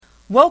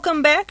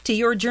Welcome back to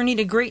Your Journey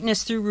to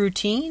Greatness Through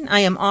Routine. I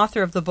am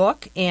author of the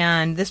book,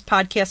 and this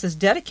podcast is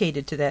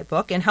dedicated to that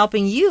book and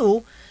helping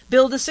you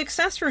build a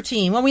success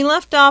routine. When we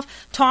left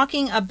off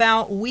talking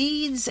about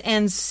weeds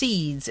and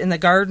seeds in the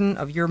garden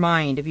of your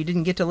mind, if you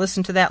didn't get to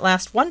listen to that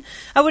last one,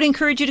 I would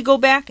encourage you to go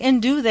back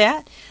and do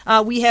that.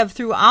 We have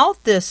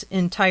throughout this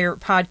entire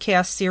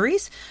podcast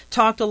series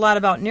talked a lot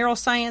about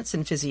neuroscience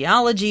and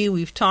physiology.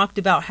 We've talked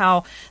about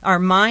how our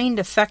mind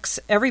affects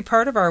every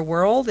part of our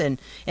world and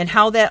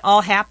how that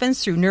all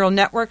happens through neural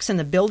networks and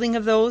the building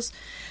of those.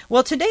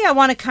 Well, today I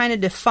want to kind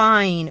of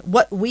define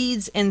what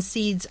weeds and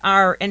seeds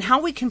are and how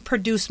we can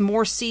produce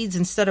more seeds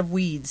instead of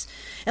weeds.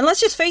 And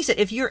let's just face it,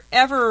 if you're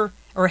ever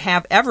or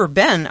have ever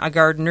been a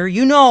gardener,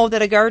 you know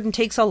that a garden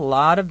takes a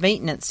lot of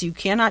maintenance. You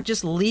cannot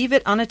just leave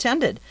it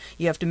unattended.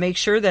 You have to make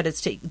sure that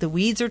the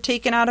weeds are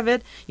taken out of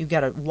it. You've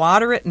got to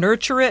water it,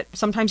 nurture it.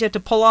 Sometimes you have to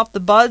pull off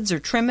the buds or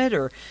trim it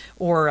or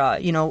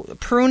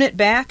prune it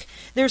back.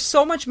 There's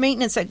so much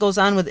maintenance that goes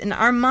on with it, and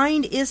our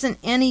mind isn't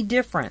any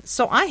different.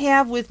 So I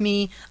have with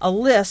me a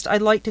list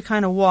I'd like to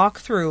kind of walk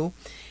through,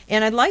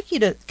 and I'd like you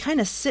to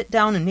kind of sit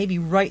down and maybe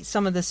write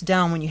some of this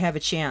down when you have a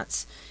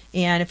chance.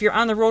 And if you're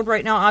on the road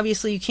right now,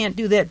 obviously you can't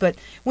do that. But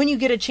when you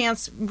get a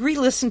chance,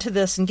 re-listen to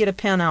this and get a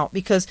pen out,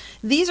 because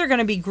these are going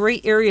to be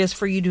great areas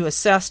for you to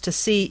assess to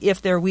see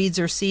if they're weeds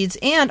or seeds,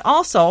 and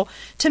also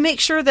to make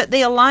sure that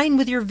they align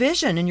with your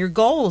vision and your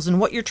goals and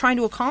what you're trying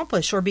to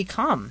accomplish or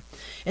become.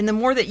 And the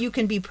more that you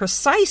can be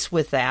precise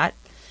with that,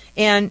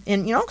 and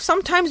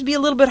sometimes be a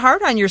little bit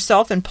hard on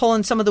yourself and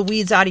pulling some of the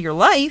weeds out of your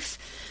life,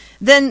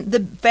 then the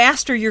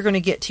faster you're going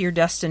to get to your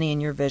destiny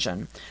and your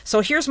vision.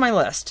 So here's my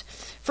list.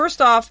 First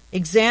off,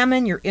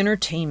 examine your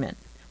entertainment.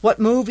 What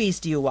movies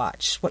do you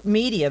watch? What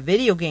media,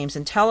 video games,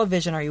 and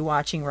television are you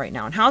watching right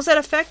now? And how's that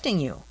affecting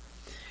you?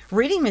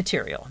 Reading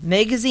material,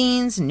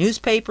 magazines,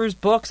 newspapers,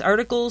 books,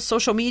 articles,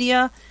 social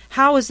media.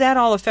 How is that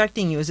all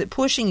affecting you? Is it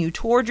pushing you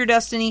toward your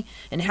destiny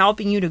and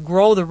helping you to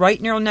grow the right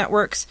neural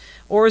networks?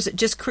 Or is it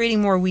just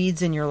creating more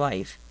weeds in your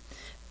life?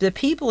 The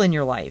people in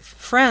your life,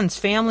 friends,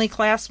 family,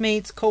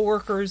 classmates,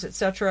 coworkers,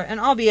 etc. And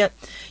albeit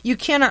you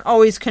cannot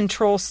always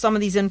control some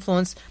of these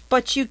influences,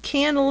 but you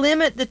can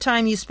limit the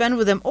time you spend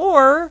with them,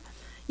 or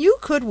you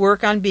could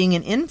work on being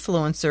an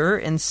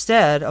influencer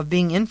instead of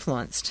being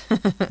influenced.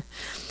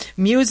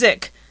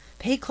 Music.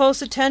 Pay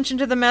close attention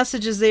to the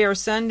messages they are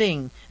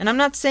sending. And I'm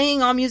not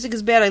saying all music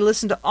is bad. I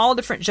listen to all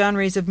different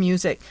genres of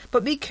music.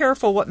 But be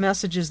careful what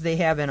messages they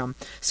have in them.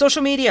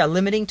 Social media,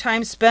 limiting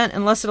time spent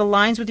unless it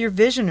aligns with your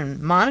vision, and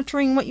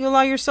monitoring what you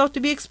allow yourself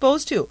to be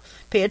exposed to.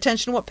 Pay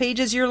attention to what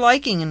pages you're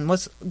liking and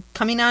what's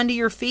coming onto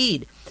your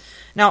feed.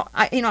 Now,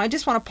 I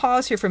just want to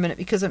pause here for a minute,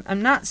 because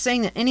I'm not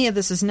saying that any of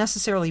this is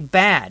necessarily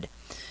bad.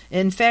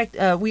 In fact,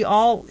 we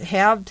all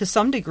have, to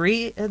some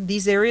degree,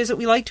 these areas that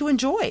we like to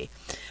enjoy.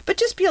 But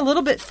just be a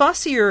little bit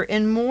fussier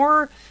and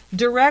more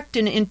direct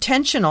and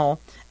intentional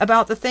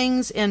about the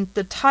things and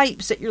the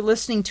types that you're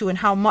listening to and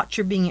how much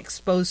you're being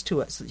exposed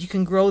to it, so that you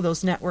can grow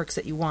those networks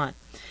that you want.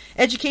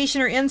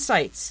 Education or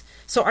insights.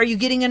 So are you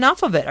getting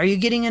enough of it? Are you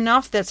getting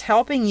enough that's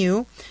helping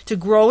you to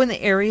grow in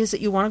the areas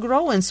that you want to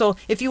grow in? So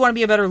if you want to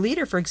be a better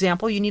leader, for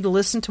example, you need to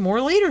listen to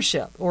more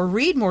leadership or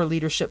read more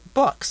leadership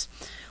books.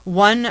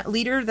 One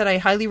leader that I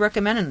highly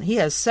recommend, and he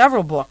has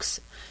several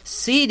books,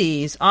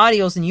 CDs,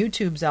 audios, and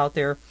YouTubes out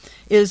there,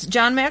 is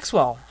John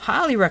Maxwell.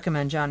 Highly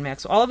recommend John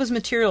Maxwell. All of his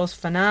material is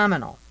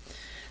phenomenal.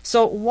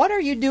 So what are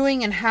you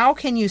doing, and how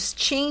can you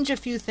change a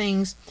few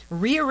things,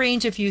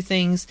 rearrange a few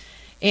things,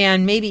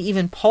 and maybe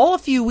even pull a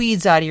few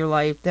weeds out of your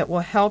life that will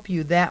help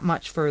you that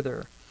much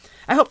further?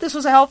 I hope this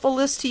was a helpful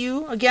list to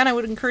you. Again, I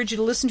would encourage you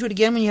to listen to it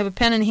again when you have a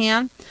pen in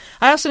hand.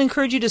 I also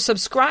encourage you to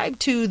subscribe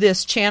to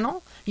this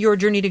channel, Your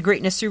Journey to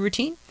Greatness Through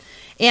Routine.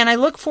 And I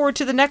look forward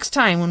to the next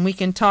time when we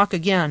can talk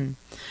again.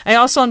 I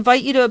also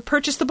invite you to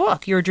purchase the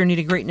book, Your Journey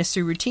to Greatness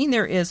Through Routine.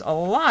 There is a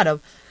lot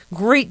of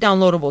great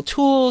downloadable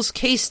tools,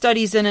 case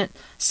studies in it,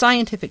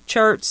 scientific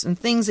charts, and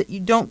things that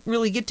you don't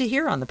really get to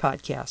hear on the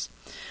podcast.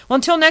 Well,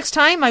 until next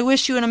time, I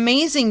wish you an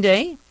amazing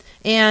day,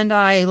 and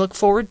I look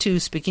forward to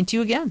speaking to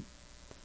you again.